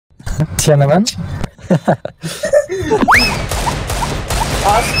Tiananmen?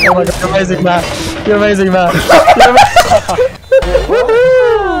 Oh my god, you're amazing, man. You're amazing, man. You're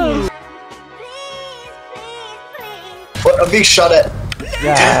Woohoo! What a big shot at.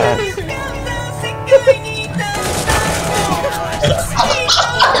 Yeah.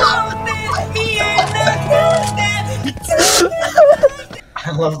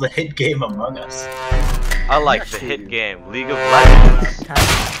 I love the hit game Among Us. I like the hit game League of Legends.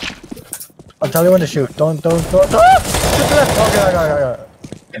 I'll tell you when to shoot. Don't. Ah! Shoot to the left. Okay.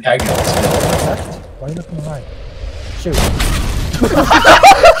 Antagonist. Why are you looking right? Shoot.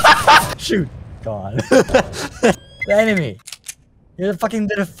 Shoot. God. The enemy. You fucking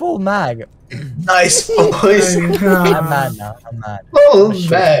did a full mag. Nice, boys. I'm mad now. I'm mad. Oh,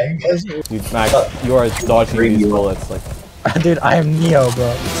 mag. Dude, Max, you are dodging these bullets like. Dude, I am Neo,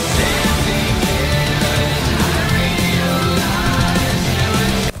 bro.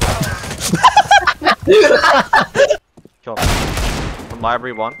 Kill him. From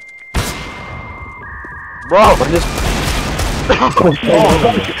library 1. Bro!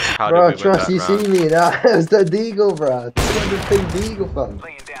 Bro, trust you see me now. It's the Deagle, bro. It's the big Deagle, fam.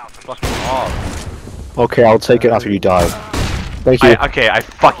 Fucking off. Okay, I'll take it after you die. Thank you. Okay, I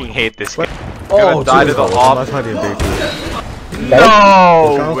fucking hate this game. Oh, die to the off. That's might be a big deal.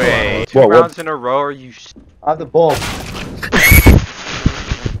 No way! 2 rounds in a row, are you? I have the ball.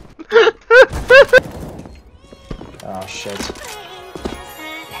 Oh shit.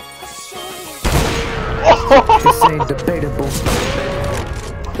 This ain't debatable.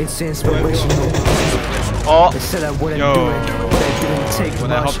 It's inspirational. Oh, They said I wouldn't do it, but it didn't take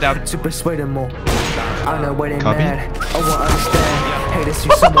much to persuade them all. I know why they mad. I won't understand. Hate to see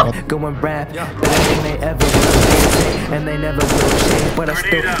someone going rap. Everything they ever will, and they never will change. But I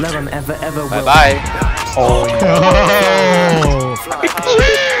still love them ever will. bye. Oh.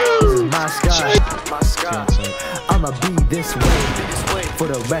 My sky. I'ma be this way for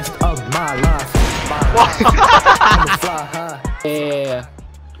the rest of my life. I'ma fly high. Yeah.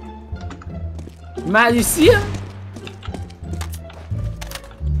 Man, you see him?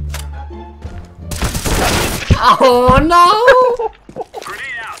 Oh no!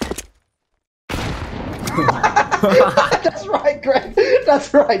 That's right, Greg.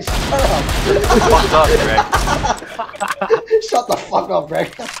 That's right. Shut up. Fucked up, Greg. Shut the fuck up,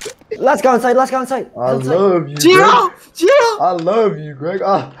 Greg. Let's go inside. Let's go inside. I love you, Giro! Greg. I love you, Greg.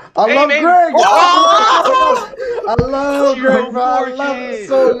 I love man. Greg. Oh! I love Greg, bro. I love him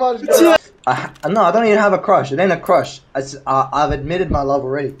so much, bro. No, I don't even have a crush. It ain't a crush. I've admitted my love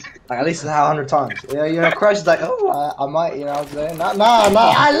already. Like, at least 100 times. Yeah, you know, crush is like, oh, I might, you know what I'm saying? Nah,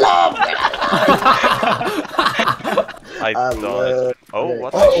 I love it. I don't. Oh,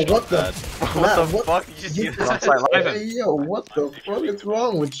 what the what the? What the fuck? You just use this outside live. Hey, yo, what the fuck is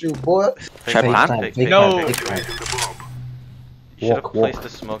wrong with you, boy? No! You You should have placed the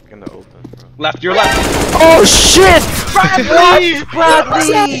smoke in the open, bro. Left, your left. Oh shit! Bradley!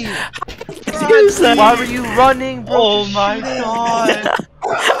 Bradley! Why were you running, bro? Oh my god!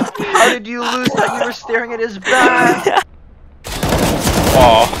 How did you lose that? You were staring at his back!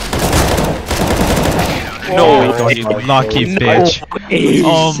 Oh. No, you lucky bitch.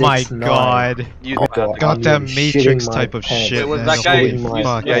 Oh my god. You Goddamn Matrix type of shit, was man. that guy? Holy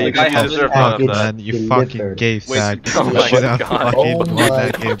fuck. Yeah, you guys deserve none of that. Man, you fucking gay fag. oh You my should have God. fucking won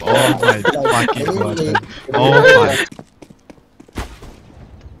that game. Oh my fucking god, man. Oh my.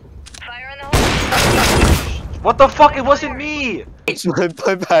 What the fuck? It wasn't me!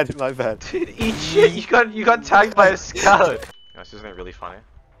 My bad. Dude, eat shit! You got tagged by a scout! This isn't really funny.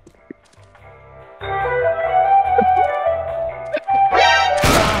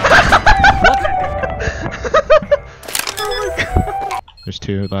 There's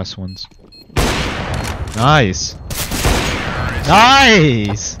 2 last ones. Nice!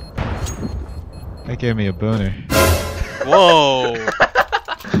 Nice! That gave me a boner. Whoa.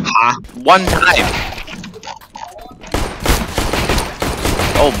 One time!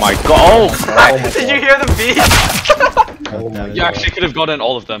 Oh my god! Oh! Did you hear the beat? You actually could have gotten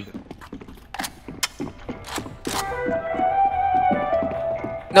all of them.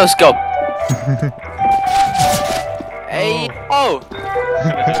 No scope. Hey, oh!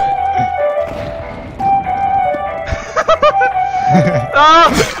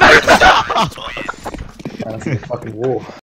 That's the fucking wall.